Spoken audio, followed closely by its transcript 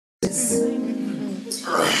And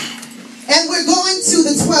we're going to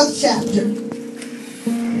the 12th chapter.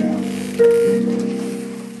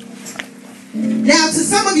 Now, to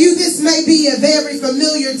some of you, this may be a very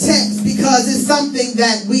familiar text because it's something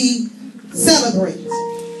that we celebrate.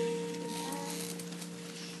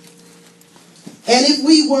 And if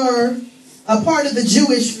we were a part of the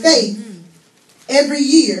Jewish faith, every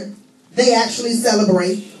year they actually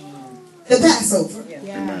celebrate the Passover.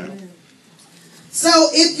 Yeah. So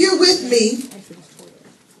if you're with me,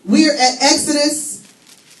 we're at Exodus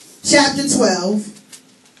chapter 12,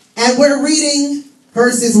 and we're reading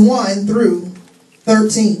verses 1 through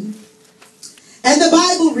 13. And the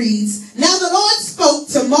Bible reads, "Now the Lord spoke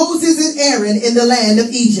to Moses and Aaron in the land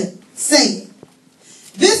of Egypt, saying,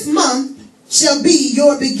 This month shall be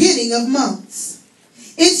your beginning of months.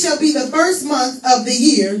 It shall be the first month of the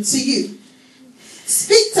year to you.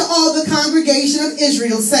 Speak to all the congregation of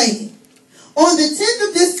Israel, saying, On the 10th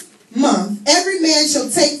of this month, every man shall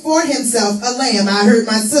take for himself a lamb." I heard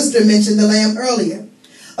my sister mention the lamb earlier.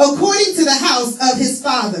 "According to the house of his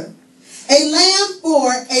father, a lamb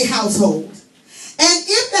for a household. And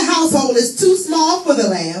if the household is too small for the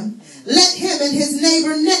lamb, let him and his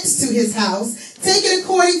neighbor next to his house take it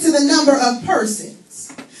according to the number of persons.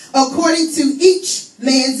 According to each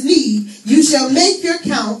man's need, you shall make your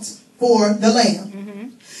count for the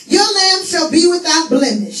lamb. Your lamb shall be without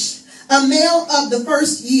blemish, a male of the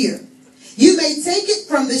first year. You may take it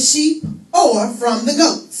from the sheep or from the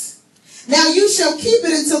goats. Now you shall keep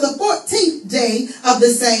it until the 14th day of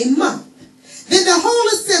the same month. Then the whole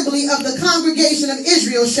assembly of the congregation of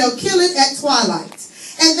Israel shall kill it at twilight.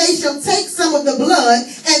 And they shall take some of the blood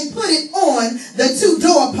and put it on the two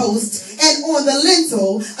doorposts and on the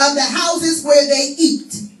lintel of the houses where they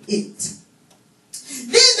eat it.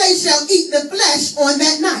 Then they shall eat the flesh on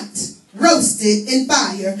that night, roasted in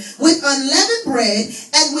fire, with unleavened bread,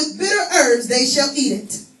 and with bitter herbs they shall eat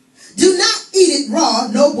it. Do not eat it raw,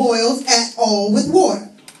 no boiled at all with water,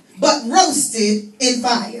 but roasted in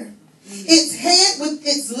fire, its head with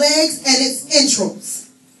its legs and its entrails.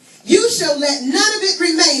 You shall let none of it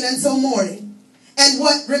remain until morning, and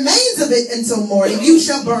what remains of it until morning you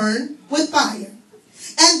shall burn with fire.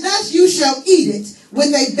 And thus you shall eat it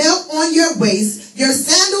with a belt on your waist, your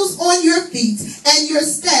sandals on your feet, and your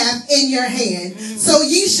staff in your hand. So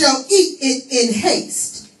ye shall eat it in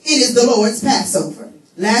haste. It is the Lord's Passover."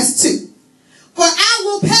 Last two. "For I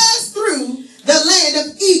will pass through the land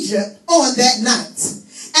of Egypt on that night,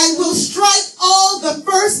 and will strike all the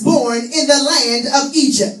firstborn in the land of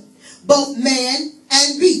Egypt, both man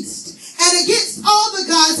and beast. And against all the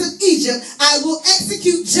gods of Egypt I will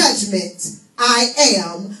execute judgment. I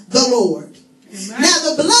am the Lord. Now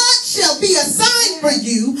the blood shall be a sign for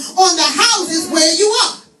you on the houses where you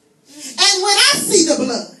are. And when I see the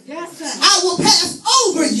blood, I will pass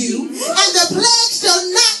over you, and the plague shall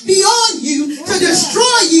not be on you to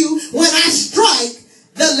destroy you when I strike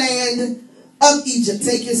the land of Egypt."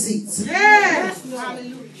 Take your seats. Yes.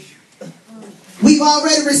 We've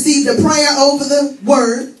already received a prayer over the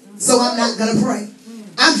word, so I'm not going to pray.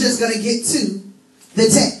 I'm just going to get to the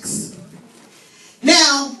text.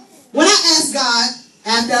 Now, when I asked God,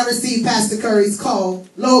 after I received Pastor Curry's call,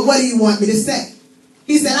 "Lord, what do you want me to say?"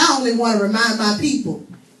 He said, "I only want to remind my people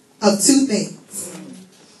of two things."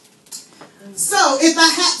 So, if I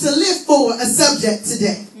had to live for a subject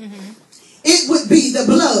today, it would be the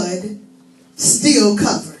blood still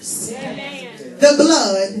covers. The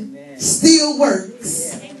blood still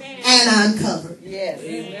works, and I'm covered.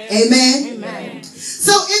 Amen.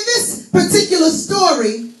 So in this particular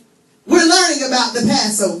story, we're learning about the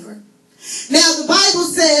Passover. Now the Bible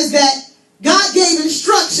says that God gave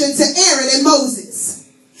instruction to Aaron and Moses,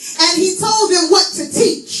 and he told them what to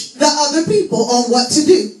teach the other people on what to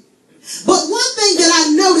do. But one thing that I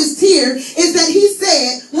noticed here is that he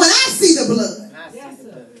said, when I see the blood,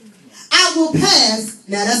 I will pass.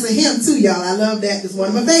 Now that's a hymn too, y'all. I love that. It's one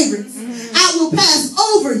of my favorites. I will pass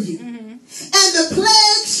over you, and the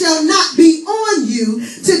plague shall not be on you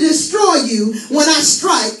to destroy you when I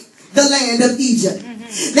strike the land of Egypt.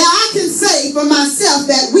 Now I can say for myself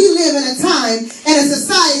that we live in a time and a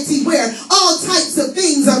society where all types of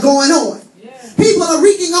things are going on. People are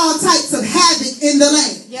wreaking all types of havoc in the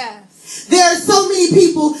land. There are so many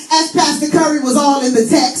people, as Pastor Curry was all in the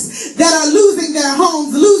text, that are losing their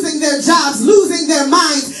homes, losing their jobs, losing their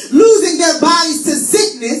minds, losing their bodies to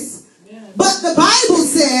sickness. But the Bible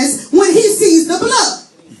says when he sees the blood,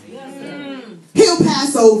 he'll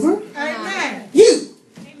pass over you.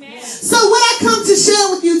 So what I come to share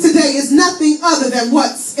with you today is nothing other than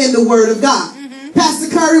what's in the Word of God. Pastor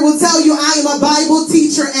Curry will tell you I am a Bible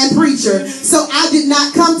teacher and preacher. So I did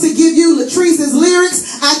not come to give you Latrese's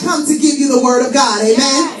lyrics. I come to give you the word of God.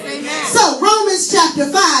 Amen. Yes. So Romans chapter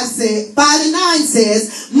 5 and 9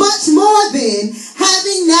 says, much more then,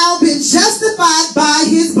 having now been justified by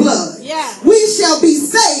his blood, we shall be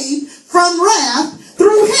saved from wrath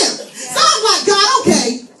through him. So I'm like, God,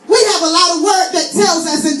 okay, we have a lot of word that tells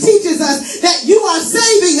us and teaches us that you are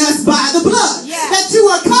saving us by the blood, that you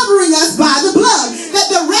are covering us by the blood, that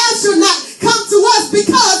the wrath shall not come to us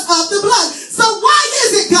because of the blood. So why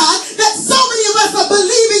is it, God, that so many of us are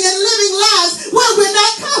believing and living lives where we're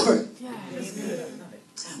not covered?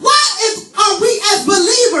 Why are we as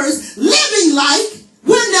believers living like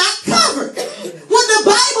we're not covered? When the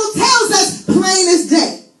Bible tells us plain as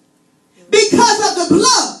day, because of the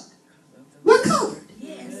blood, we're covered.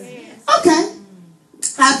 Okay,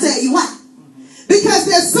 I'll tell you why. Because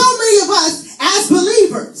there's so many of us as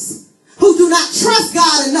believers who do not trust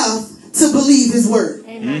God enough to believe his word.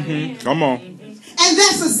 Come on. And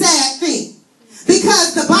that's a sad thing.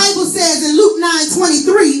 Because the Bible says in Luke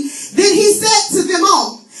 9:23, then he said to them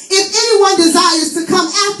all, if anyone desires to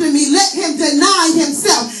come after me, let him deny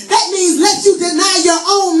himself. That means let you deny your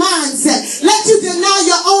own mindset. Let you deny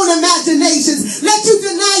your own imaginations. Let you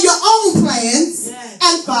deny your own plans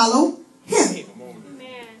and follow him.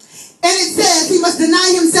 And it says he must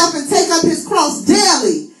deny himself and take up his cross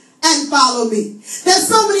daily and follow me. There's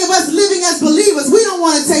so many of us living as believers. We don't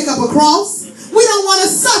want to take up a cross. We don't want to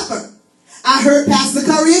suffer. I heard Pastor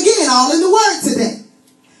Curry again, all in the word today.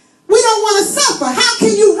 We don't want to suffer. How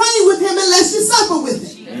can you reign with him unless you suffer with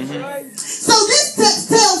him? So this text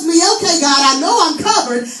tells me, okay, God, I know I'm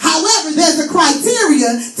covered. However, there's a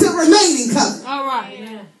criteria to remaining covered. All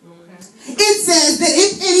right. It says that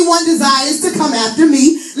if anyone desires to come after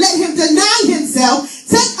me, let him deny himself,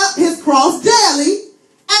 take up his cross daily,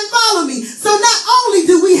 and follow me. So not only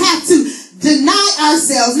do we have to deny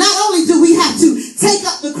ourselves, not only do we have to take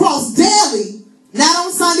up the cross daily, not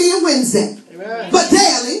on Sunday and Wednesday, but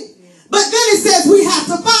daily, but then it says we have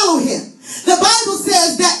to follow him. The Bible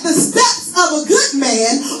says that the steps of a good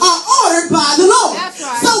man are ordered by the Lord. That's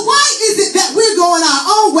right. So why is it that we're going our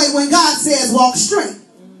own way when God says walk straight?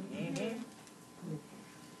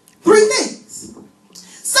 Three things.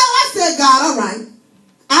 So I said, God, all right,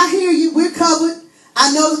 I hear you. We're covered.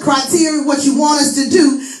 I know the criteria, what you want us to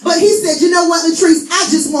do. But he said, you know what, Latrese, I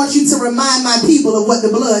just want you to remind my people of what the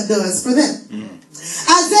blood does for them.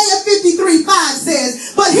 Isaiah 53:5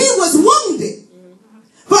 says, but he was wounded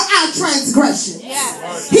for our transgression.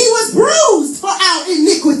 He was bruised for our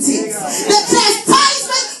iniquities. The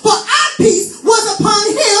chastisement for our peace was upon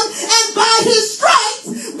him, and by his stripes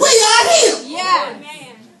we are healed.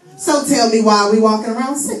 So tell me, why are we walking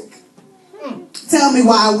around sick? Tell me,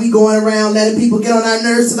 why are we going around letting people get on our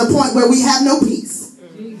nerves to the point where we have no peace?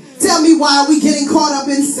 Tell me, why are we getting caught up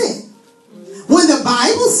in sin? When the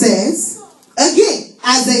Bible says, again,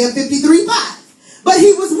 Isaiah 53:5, but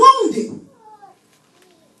he was wounded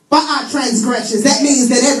for our transgressions. That means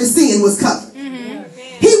that every sin was covered.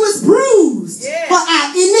 He was bruised for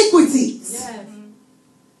our iniquities.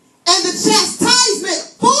 And the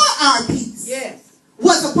chastisement for our peace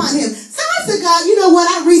was upon him. So I said, God, you know what?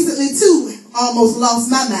 I recently too almost lost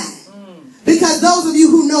my mind. Because those of you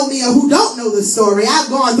who know me or who don't know the story, I've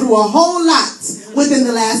gone through a whole lot within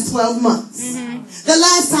the last 12 months. The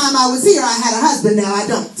last time I was here, I had a husband. Now I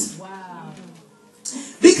don't.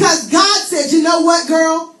 Because God said, you know what,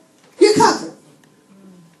 girl? You're covered.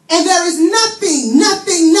 And there is nothing,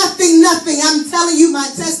 I'm telling you my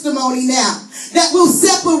testimony now, that will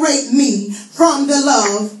separate me from the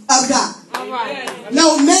love of God.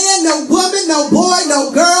 No man, no woman, no boy,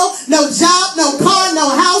 no girl, no job, no car, no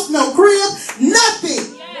house, no crib,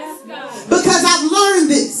 nothing. Because I've learned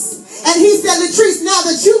this. And he said, Latrese, now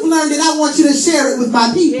that you've learned it, I want you to share it with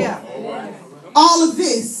my people. All of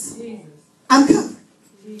this, I'm covered.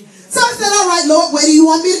 So I said, all right, Lord, where do you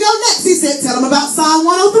want me to go next? He said, tell them about Psalm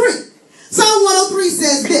 103. Psalm 103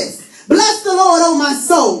 says this, bless the Lord, O my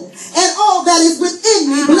soul, and all that is within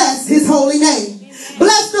me, bless his holy name.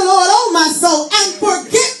 Bless the Lord, O my soul, and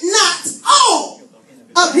forget not all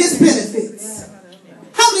of his benefits.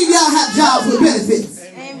 How many of y'all have jobs with benefits?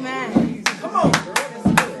 Amen. Come on.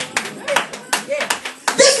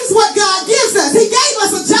 This is what God gives us. He gave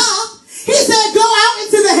us a job. He said, go out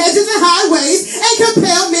into the hedges and highways and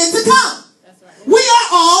compel men to come. We are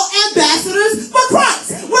all ambassadors for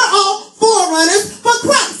Christ. We're all forerunners for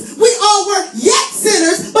Christ. We all were yet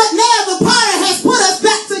sinners, but now the potter has put us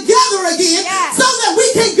back together again so that we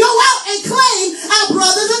can go out and claim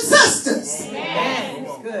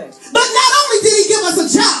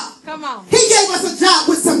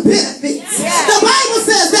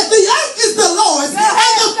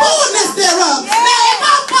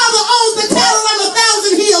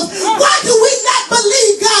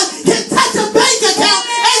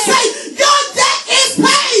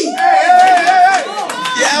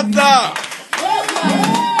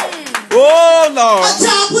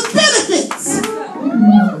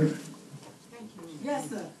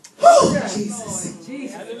Jesus.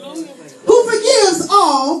 Who forgives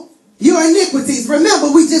all your iniquities.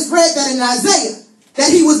 Remember, we just read that in Isaiah, that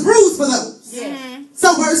he was bruised for those. Yeah.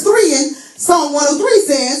 So verse 3 in Psalm 103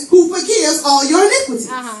 says, who forgives all your iniquities.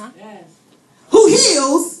 Who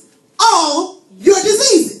heals all your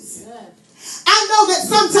diseases. I know that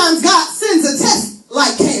sometimes God sends a test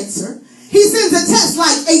like cancer. He sends a test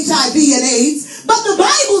like HIV and AIDS. But the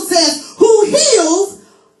Bible says, who heals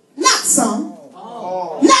not some,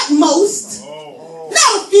 not most,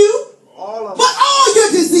 not a few, but all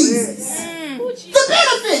your diseases. The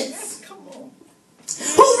benefits.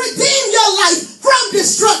 Who redeemed your life from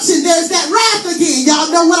destruction. There's that wrath again. Y'all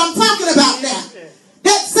know what I'm talking about now.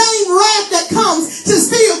 That same wrath that comes to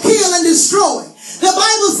steal, kill, and destroy. The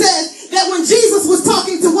Bible says that when Jesus was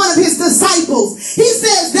talking to one of his disciples, he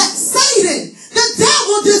says that Satan, the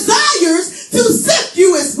devil, desires to sift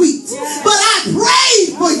you as wheat. But I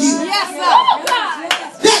prayed for you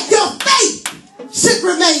that your faith should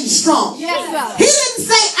remain strong. He didn't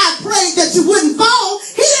say I prayed that you wouldn't fall.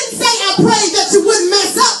 He didn't say I prayed that you wouldn't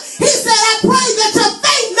mess up. He said I prayed that your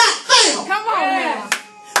faith not fail. Come on now.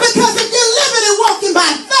 Because if you're living and walking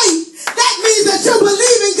by faith, that means that you're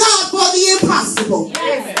believing God for the impossible.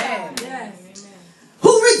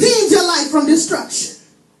 Who redeemed your life from destruction.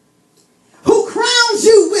 Who crowns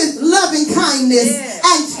you with loving kindness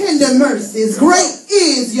and tender mercies. Great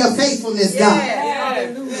is your faithfulness, God.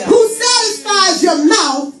 Who satisfies your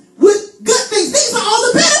mouth with good things. These are all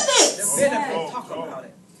the benefits. Talk about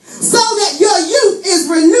it. So that your youth is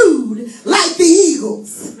renewed like the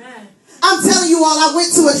eagles. I'm telling you all, I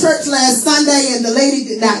went to a church last Sunday and the lady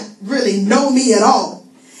did not really know me at all.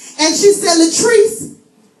 And she said, Latrese,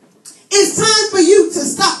 it's time for you to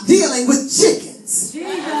stop dealing with chickens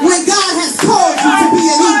when God has called you to be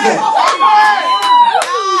an eagle.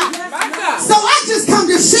 So I just come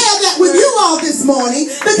to share that with you all this morning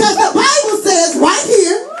because the Bible says right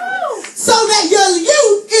here, so that your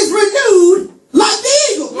youth is renewed like the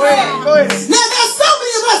eagle. Now there's so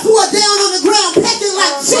many of us who are down on the ground pecking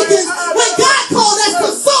like chickens when God called us to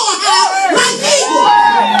soar high like eagles.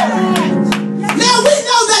 Now we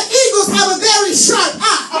know that eagles have a very sharp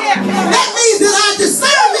eye. That means that our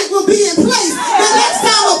discernment will be in place. The next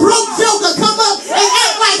time a broke joker come up and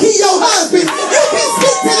act like he your husband, you can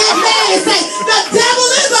speak to that man and say, the devil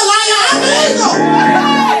is a liar, I'm an eagle.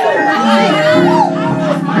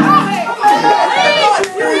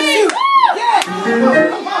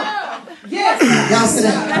 Y'all sit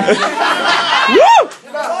down.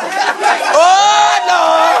 Oh, no.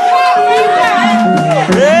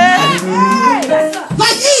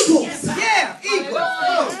 Like eagles.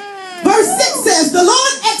 Verse 6 says, the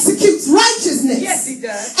Lord executes righteousness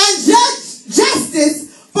and justice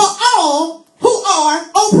for all who are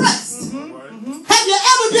oppressed. Have you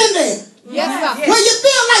ever been there? Where you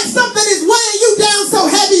feel like something is weighing you down so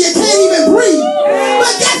heavy you can't even breathe.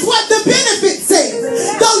 But guess what the benefit says?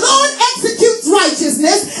 The Lord executes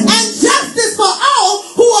righteousness and justice for all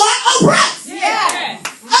who are oppressed.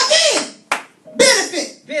 Again,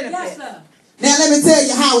 benefit. Now let me tell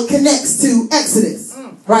you how it connects to Exodus.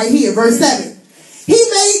 Right here, verse 7. He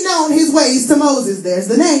made known his ways to Moses. There's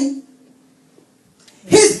the name.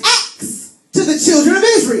 His acts to the children of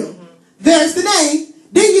Israel. There's the name.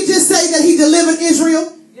 Didn't you just say that he delivered Israel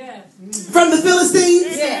from the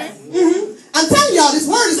Philistines? I'm telling y'all, this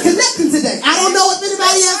word is connecting today. I don't know if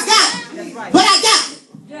anybody else got it, but I got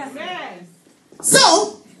it.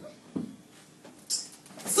 So,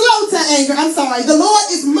 slow to anger. I'm sorry. The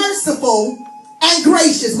Lord is merciful and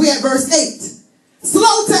gracious. We're at verse 8.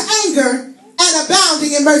 Slow to anger and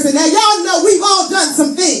abounding in mercy. Now, y'all know we've all done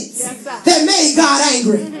some things that made God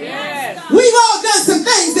angry. We've all done some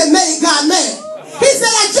things that made God mad. He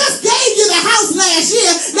said, I